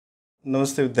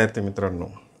नमस्ते विद्यार्थी मित्रांनो,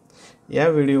 या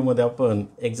व्हिडिओमध्ये आपण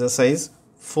एक्सरसाइज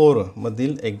 4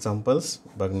 मधील एक्झाम्पल्स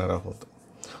बघणार आहोत.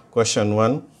 Question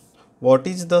 1. What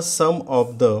is the some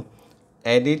of the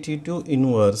additive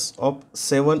inverse of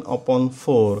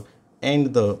 7/4 and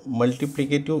the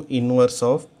multiplicative inverse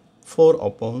of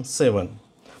 4/7?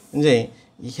 म्हणजे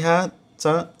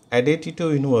ह्याचा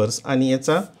ॲडिटिव्ह इनव्हर्स आणि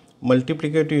याचा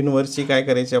मल्टिप्लिकेटिव्ह इनव्हर्सची काय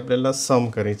करायची, आपल्याला सम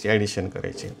करायची, ॲडिशन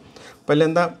करायची.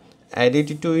 पहिल्यांदा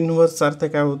ॲडिटिव्ह इनव्हर्सचा अर्थ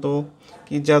काय होतो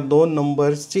की ज्या दोन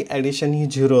नंबर्सची ॲडिशन ही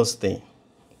 0 असते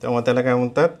तेव्हा त्याला काय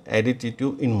म्हणतात,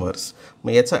 ॲडिटिव्ह इनव्हर्स.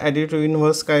 मग याचा ॲडिटिव्ह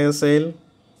इनव्हर्स काय असेल,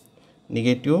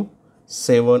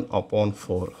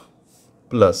 -7/4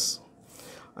 प्लस.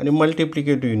 आणि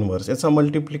मल्टिप्लिकेटिव्ह इनव्हर्स, याचा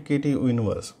मल्टिप्लिकेटिव्ह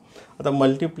इनव्हर्स. आता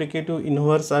मल्टिप्लिकेटिव्ह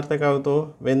इनव्हर्स अर्थ काय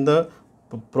होतो, Wien the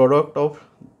product of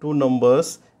two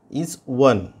numbers is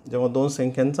 1. जेव्हा दोन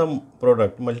संख्यांचा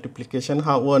प्रोडक्ट मल्टिप्लिकेशन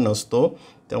हा 1 असतो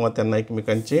तेव्हा त्यांना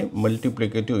एकमेकांचे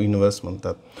मल्टिप्लिकेटिव्ह इनव्हर्स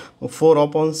म्हणतात. मग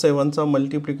 4/7चा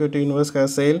मल्टिप्लिकेटिव्ह इनव्हर्स काय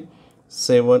असेल,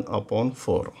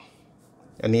 7/4.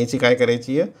 आणि याची काय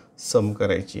करायची आहे, सम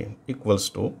करायची आहे.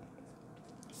 इक्वल्स टू,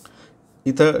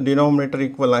 इथं डिनॉमिनेटर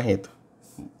इक्वल आहेत,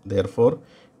 therefore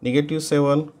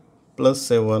 -7 +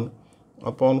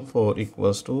 7/4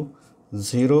 equals to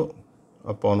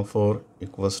 0/4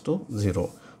 equals to 0.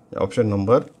 Option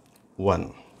number 1.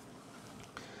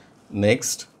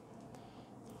 Next,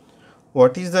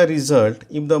 what is the result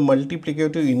if the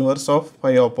multiplicative inverse of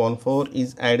 5/4 is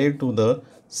added to the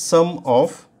sum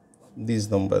of these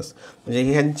numbers? म्हणजे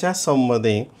ह्यांच्या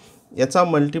सममध्ये याचा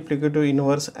मल्टिप्लिकेटिव्ह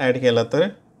इनव्हर्स ॲड केला तर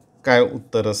काय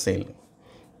उत्तर असेल.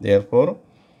 देअरफॉर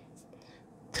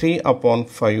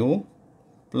 3/5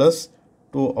 +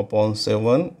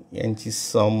 2/7 यांची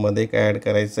सममध्ये काय ॲड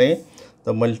करायचं आहे, द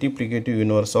मल्टिप्लिकेटिव्ह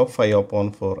इनव्हर्स ऑफ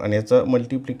 5/4. आणि याचा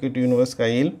मल्टिप्लिकेटिव्ह इनव्हर्स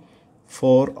काय येईल,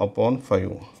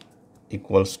 4/5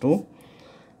 इक्वल्स टू,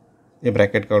 हे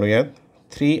ब्रॅकेट काढूयात,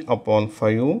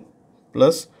 3/5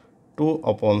 +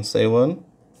 2/7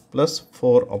 +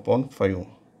 4/5.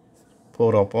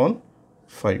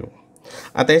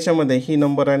 आता याच्यामध्ये ही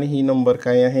नंबर आणि ही नंबर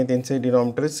काय आहे, त्यांचे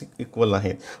डिनॉमिनेटर्स इक्वल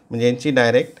आहेत, म्हणजे यांची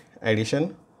डायरेक्ट ॲडिशन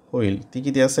होईल. ती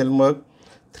किती असेल मग,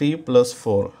 3 +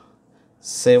 4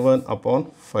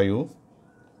 7/5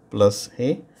 प्लस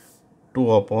हे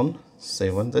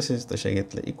 2/7 जसेच तसे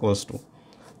घेतले इक्वल्स टू.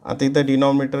 आता इथं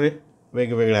डिनॉमिनेटर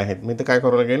वेगवेगळे आहेत, मी इथं काय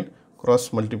करावं लागेल, cross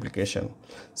multiplication.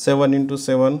 7 ×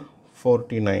 7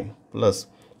 49 plus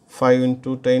 5 ×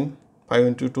 2 10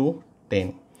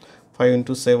 5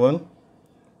 × 7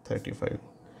 35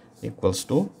 equals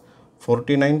to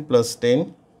 49 + 10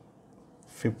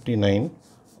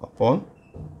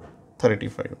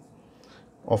 59/35.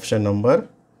 Option number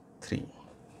 3.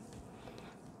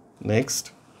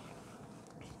 Next,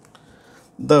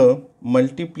 the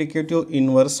multiplicative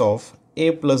inverse of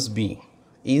a + b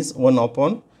is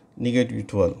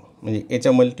 1/12. म्हणजे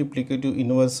याच्या मल्टिप्लिकेटिव्ह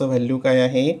इनव्हर्सचं व्हॅल्यू काय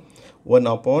आहे,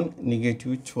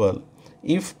 1/12.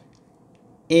 If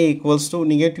a equals to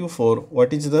 -4,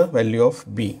 what is the value of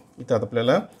b? इथं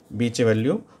आपल्याला बीची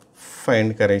व्हॅल्यू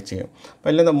फाइंड करायची आहे.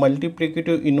 पहिल्यांदा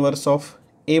multiplicative inverse of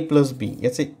a + b,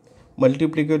 याचे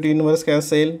मल्टिप्लिकेटिव्ह इनव्हर्स काय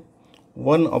असेल,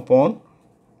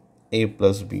 1/a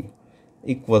 + b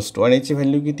इक्वल्स टू, आणि याची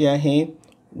व्हॅल्यू किती आहे,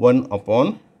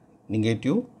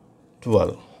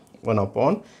 1/12.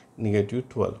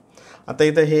 1/12. आता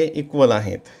इथं हे इक्वल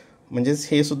आहेत, म्हणजेच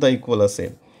हे सुद्धा इक्वल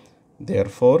असेल.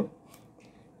 Therefore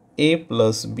a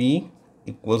 + b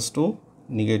equals to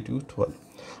 -12.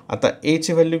 आता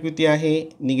aची व्हॅल्यू किती आहे,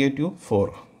 -4.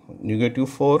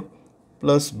 -4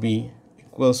 + b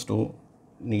equals to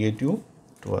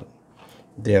 -12.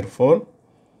 Therefore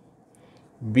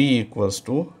b equals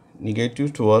to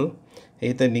 -12. हे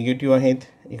इथं निगेटिव्ह आहेत,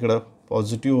 इकडं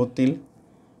पॉझिटिव्ह होतील,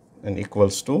 आणि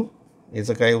इक्वल्स टू,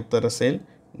 याचं काय उत्तर असेल,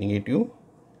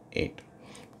 -8.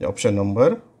 Option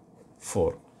number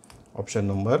 4. Option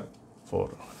number 4.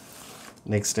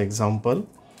 Next example,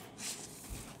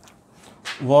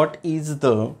 what is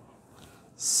the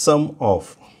some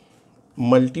of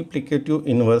multiplicative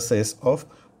इनव्हर्सेस of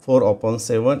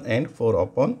 4/7 and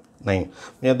 4/9?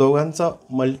 या दोघांचा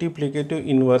मल्टिप्लिकेटिव्ह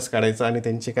इनव्हर्स काढायचा आणि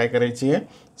त्यांची काय करायची आहे,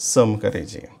 सम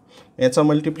करायची आहे. याचा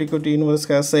मल्टिप्लिकेटिव्ह इनव्हर्स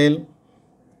काय असेल,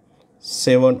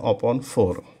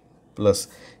 7/4 प्लस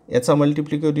याचा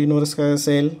मल्टिप्लिकेटिव्ह इनव्हर्स काय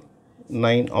असेल,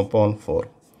 9/4.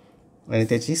 आणि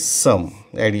त्याची सम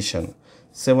ॲडिशन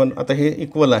 7. आता हे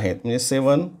इक्वल आहेत, म्हणजे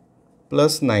 7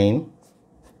 +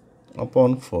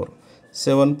 9/4.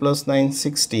 7 + 9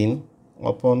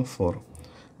 16/4.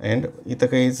 अँड इथं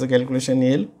काहीचं कॅल्क्युलेशन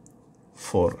येईल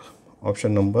 4.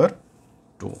 Option number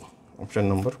 2. Option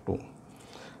number 2.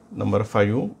 Number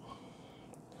 5.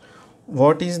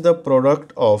 What is the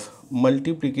product of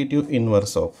multiplicative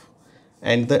inverse of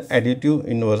and the additive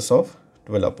inverse of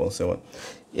 12/7.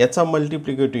 याचा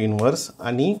मल्टिप्लिकेटिव्ह इन्व्हर्स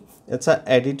आणि याचा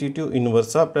ॲडिटिव्ह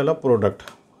इन्व्हर्सचा आपल्याला प्रोडक्ट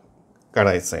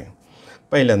काढायचा आहे.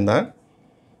 पहिल्यांदा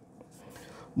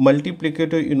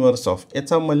मल्टिप्लिकेटिव्ह इन्व्हर्स ऑफ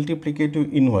याचा मल्टिप्लिकेटिव्ह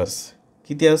इन्व्हर्स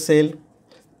किती असेल?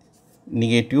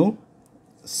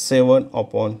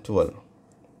 -7/12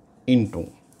 इंटू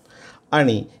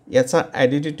आणि याचा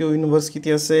ॲडिटिव्ह इन्व्हर्स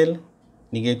किती असेल?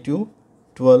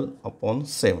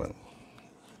 -12/7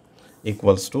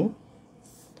 इक्वल्स टू,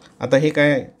 आता हे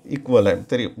काय इक्वल आहे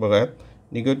तरी बघा,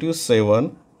 -7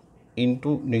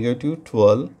 इंटू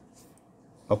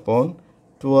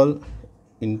 -12/12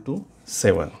 इंटू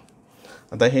 7.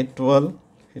 आता हे 12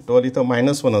 इथं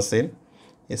 -1 असेल,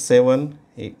 हे 7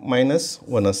 हे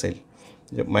 -1 असेल,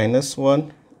 म्हणजे -1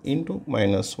 इंटू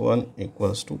 -1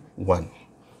 इक्वल्स टू 1.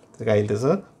 तर काय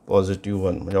त्याचं पॉझिटिव्ह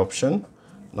 1, म्हणजे ऑप्शन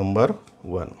नंबर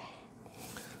 1.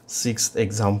 6th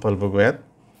एक्झाम्पल बघूयात.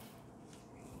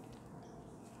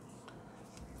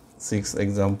 6th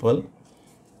example,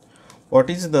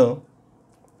 what is the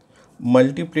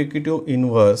multiplicative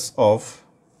inverse of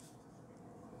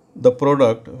the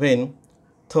product when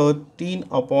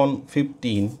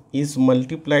 13/15 is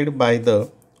multiplied by the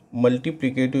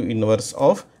multiplicative inverse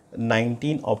of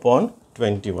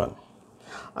 19/21.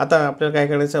 आता आपल्याला काय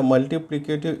करायचं आहे?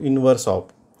 मल्टिप्लिकेटिव्ह इन्व्हर्स ऑफ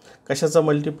कशाचा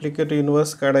मल्टिप्लिकेटिव्ह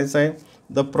इन्व्हर्स काढायचा आहे?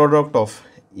 द प्रोडक्ट ऑफ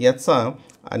याचा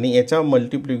आणि याच्या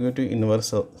मल्टिप्लिकेटिव्ह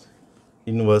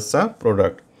इन्व्हर्सचा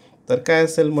प्रोडक्ट. तर काय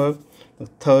असेल मग?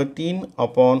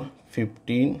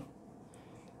 13/15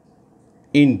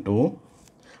 इंटू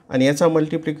आणि याचा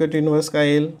मल्टिप्लिकेटिव्ह इन्व्हर्स काय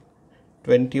येईल?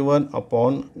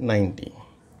 21/90.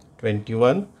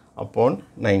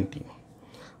 21/90.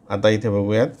 आता इथे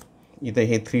बघूयात, इथे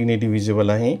हे 3ने डिव्हिजिबल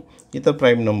आहे, इथं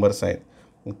प्राईम नंबर्स आहेत.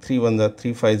 3 1 जा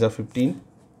 3 5 जा 15,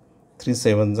 3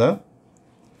 7 जा,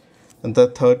 नंतर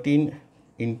 13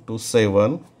 इंटू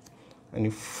 7 आणि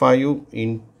 5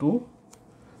 इंटू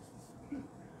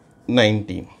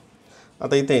 19.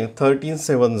 आता इथे 13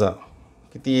 7 जा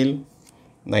किती येईल?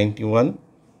 91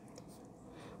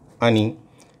 आणि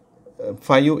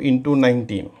 5 इंटू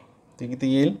 19 ते किती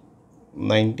येईल?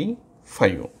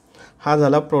 95. हा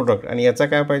झाला प्रोडक्ट. आणि याचा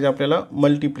काय पाहिजे आपल्याला?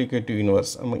 Multiplicative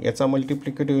inverse. मग याचा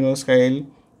मल्टिप्लिकेटिव्ह इन्व्हर्स काय येईल?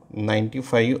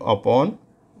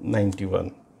 95/91.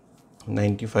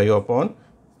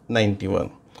 95/91.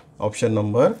 Option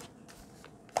number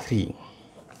 3.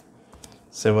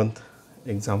 7th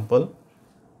example,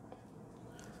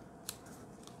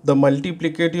 the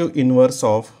multiplicative inverse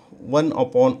of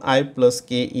 1/i plus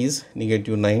k is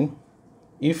 -9.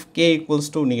 If k equals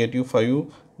to -5,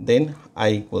 then I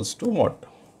equals to what?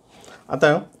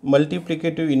 आता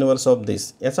मल्टिप्लिकेटिव्ह इन्व्हर्स ऑफ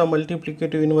दिस, याचा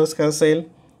मल्टिप्लिकेटिव्ह इन्व्हर्स काय असेल?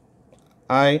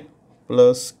 i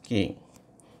plus k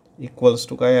equals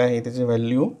to काय आहे? त्याची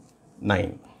value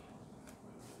 9.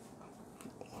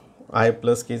 i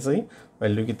plus केची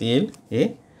value किती येईल? हे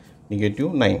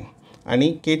 -9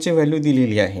 आणि केची व्हॅल्यू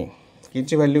दिलेली आहे.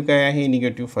 केची व्हॅल्यू काय आहे?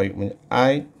 -5, म्हणजे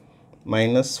i -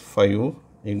 5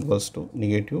 इक्वल्स टू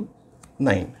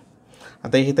 -9.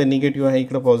 आता इथं निगेटिव्ह आहे,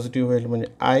 इकडं पॉझिटिव्ह होईल, म्हणजे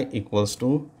i equals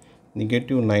to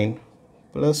 -9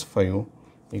 plus 5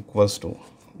 equals to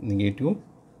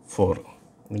 -4.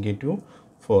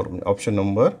 -4 म्हणजे option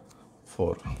number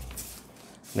 4.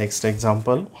 Next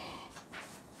example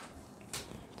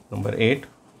number 8.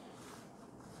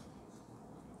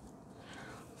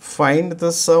 Find the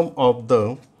some of the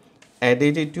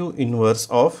additive inverse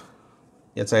of,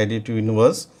 याचा additive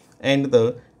inverse and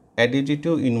the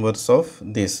additive inverse of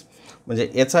दिस. म्हणजे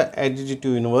याचा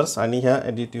ॲडिटिव्ह इन्व्हर्स आणि ह्या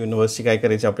ॲडिटिव्ह इन्व्हर्सची काय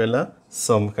करायची? आपल्याला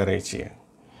सम करायची आहे.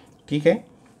 ठीक आहे.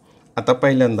 आता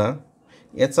पहिल्यांदा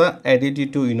याचा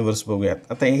ॲडिटिव्ह इन्व्हर्स बघूयात.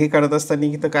 आता हे काढत असताना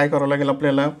इथं काय करावं लागेल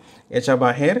आपल्याला? याच्या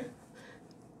बाहेर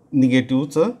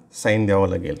निगेटिव्हचं साईन द्यावं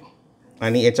लागेल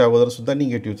आणि याच्या अगोदरसुद्धा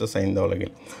निगेटिव्हचं साईन द्यावं लागेल.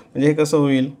 म्हणजे हे कसं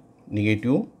होईल?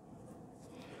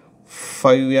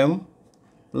 -5m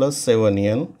 +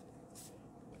 7n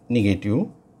negative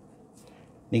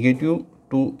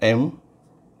 2m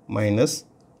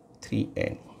 -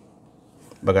 3n.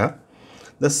 बघा,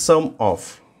 द सम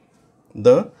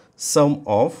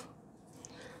ऑफ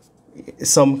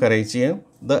सम करायची आहे.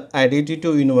 द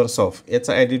ॲडिटिव्ह इन्व्हर्स ऑफ,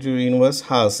 याचा ॲडिटिव्ह इन्व्हर्स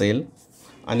हा असेल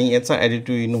आणि याचा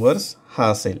ॲडिटिव्ह इन्व्हर्स हा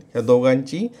असेल. ह्या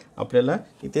दोघांची आपल्याला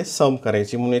इथे सम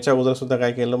करायची. म्हणून याच्या अगोदरसुद्धा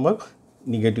काय केलं? मग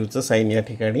निगेटिव्हचं साईन या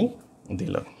ठिकाणी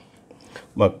दिलं.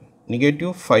 मग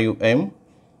 -5m,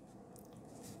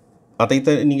 आता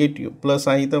इथं निगेटिव्ह प्लस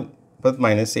आहे, इथं परत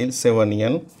मायनस येईल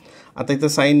 7n. आता इथं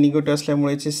साईन निगेटिव्ह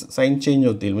असल्यामुळे याचे साईन चेंज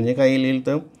होतील. म्हणजे काय येईल?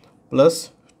 तर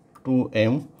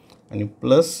 +2m आणि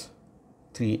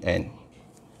 +3n.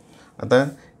 आता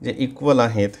जे इक्वल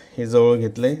आहेत हे जवळ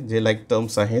घेतले, जे लाईक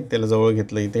टर्म्स आहेत त्याला जवळ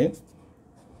घेतलं इथे.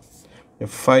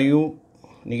 5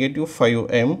 negative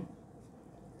 5m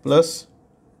plus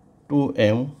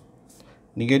 2m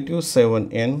negative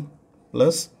 7n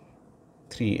plus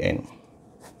 3n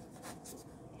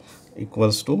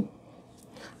equals to,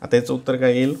 आता याचं उत्तर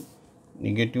काय येईल,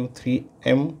 निगेटिव्ह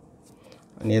 3m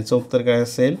आणि याचं उत्तर काय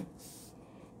असेल,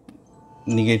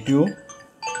 निगेटिव्ह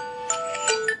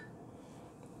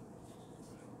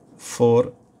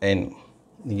 4n,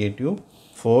 निगेटिव्ह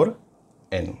 4n.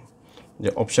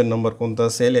 म्हणजे ऑप्शन नंबर कोणता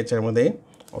असेल याच्यामध्ये,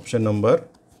 option number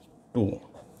 2,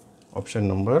 option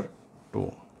number 2.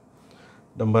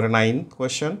 Number 9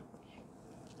 question,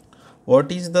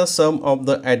 what is the some of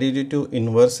the additive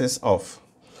इन्व्हर्सेस of.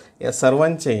 या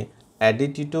सर्वांचे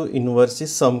ॲडिटिव्ह इन्व्हर्सची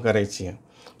सम करायची आहे.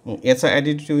 मग याचा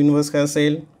ॲडिटिव्ह इन्व्हर्स काय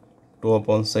असेल,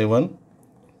 2/7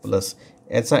 प्लस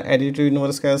याचा ॲडिटिव्ह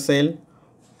इन्व्हर्स काय असेल,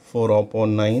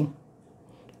 4/9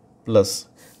 प्लस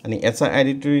आणि याचा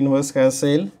ॲडिटिव्ह इन्व्हर्स काय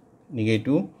असेल,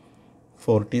 निगेटिव्ह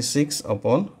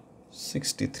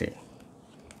 46/63.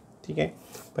 ठीक आहे.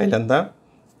 पहिल्यांदा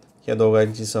या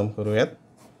दोघांची सम करूयात.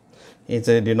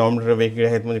 याचे डिनॉमिनेटर वेगळे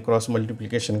आहेत म्हणजे क्रॉस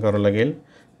मल्टिप्लिकेशन करावं लागेल.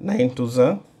 9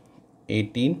 2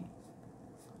 18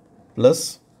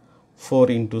 प्लस 4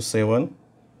 × 7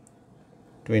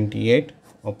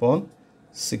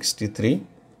 28/63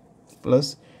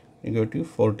 प्लस निगेटिव्ह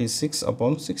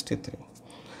 46/63.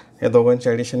 या दोघांचे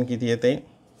ॲडिशन किती येते,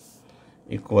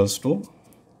 equals to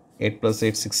 8 +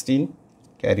 8 16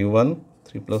 carry 1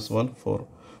 3 + 1 4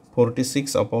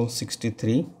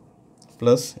 46/63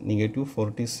 plus negative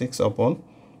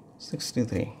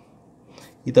 46/63.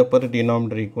 इथं परत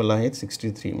डिनॉमिनेटर इक्वल आहेत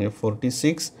 63 म्हणजे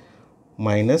 46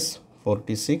 minus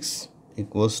 46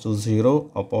 equals to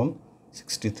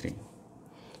 0/63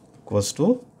 equals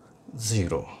to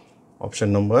 0. Option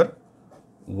number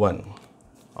 1,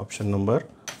 option number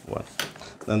 1.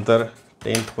 नंतर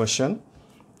 10th question,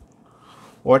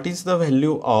 what is the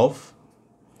value of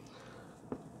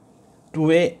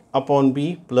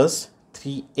 2a/b plus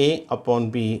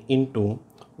 3a/b into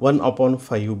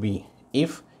 1/5b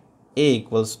if a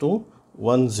equals to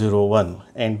 101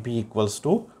 and b equals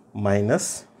to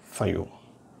 -5.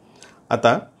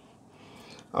 आता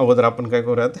अगोदर आपण काय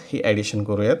करूयात, ही addition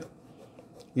करूयात.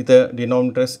 इथं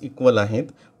डिनॉमिनेटर्स इक्वल आहेत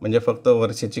म्हणजे फक्त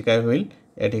वरच्याची काय होईल,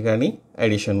 या ठिकाणी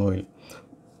ॲडिशन होईल.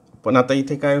 पण आता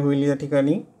इथे काय होईल, या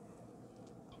ठिकाणी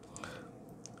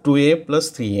 2a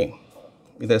 + 3a,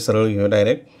 इथे सरळ घेऊ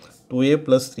डायरेक्ट. 2a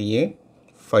 + 3a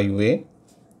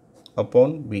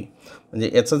 5a/b म्हणजे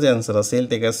याचं जे आन्सर असेल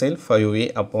ते काय असेल,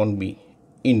 5a/b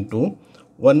इंटू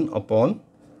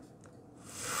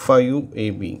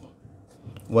 1/5ab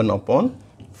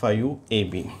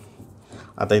 1/5ab.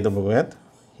 आता इथं बघूयात,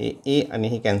 हे a आणि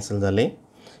हे कॅन्सल झाले,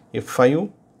 हे 5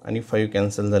 आणि 5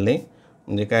 कॅन्सल झाले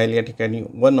म्हणजे काय आले या ठिकाणी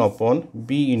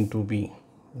 1/b इंटू b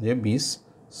म्हणजे b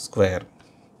square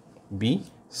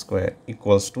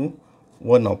equals to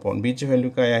 1/b ची व्हॅल्यू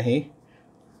काय आहे,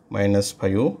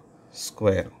 -5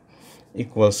 स्क्वेअर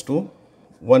इक्वल्स टू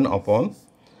 1/,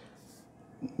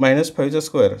 -5चा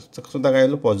स्क्वेअर सुद्धा काय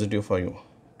आलं positive 5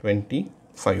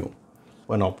 25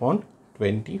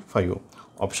 1/25.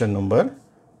 Option number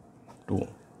 2.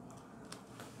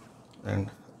 And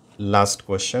last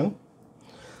question,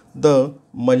 the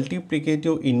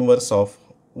multiplicative inverse of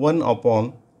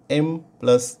 1/m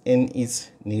plus n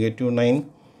is -9.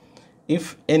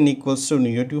 If n equals to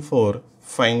 -4,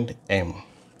 find m.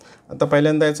 आता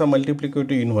पहिल्यांदा याचा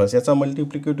मल्टिप्लिकेटिव्ह इन्व्हर्स, याचा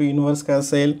मल्टिप्लिकेटिव्ह इन्व्हर्स काय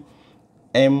असेल,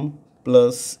 m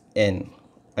 + n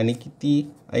आणि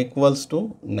किती इक्वल्स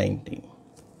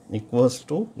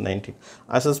टू 90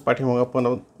 असंच पाठीमागं आपण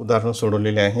उदाहरणं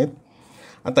सोडवलेले आहेत.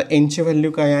 आता nची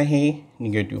व्हॅल्यू काय आहे,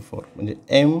 -4 म्हणजे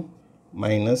m -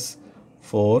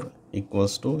 4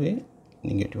 इक्वल्स टू हे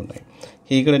 -9.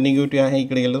 हे इकडे निगेटिव्ह आहे,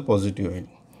 इकडे गेलं पॉझिटिव्ह होईल.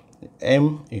 m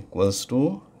equals to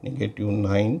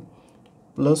 -9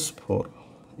 + 4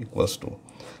 equals to,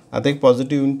 आता एक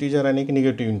पॉझिटिव्ह इंटिजर आणि एक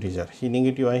निगेटिव्ह इंटिजर, ही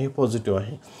निगेटिव्ह आहे ही पॉझिटिव्ह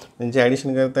आहे म्हणजे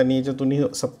ॲडिशन करताना याच्यातून ही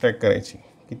सबट्रॅक्ट करायची,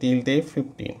 किती येईल ते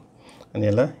 15 आणि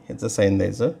याला ह्याचं साईन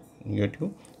द्यायचं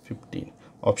 -15.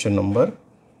 Option number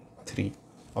 3,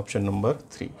 option number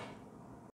 3.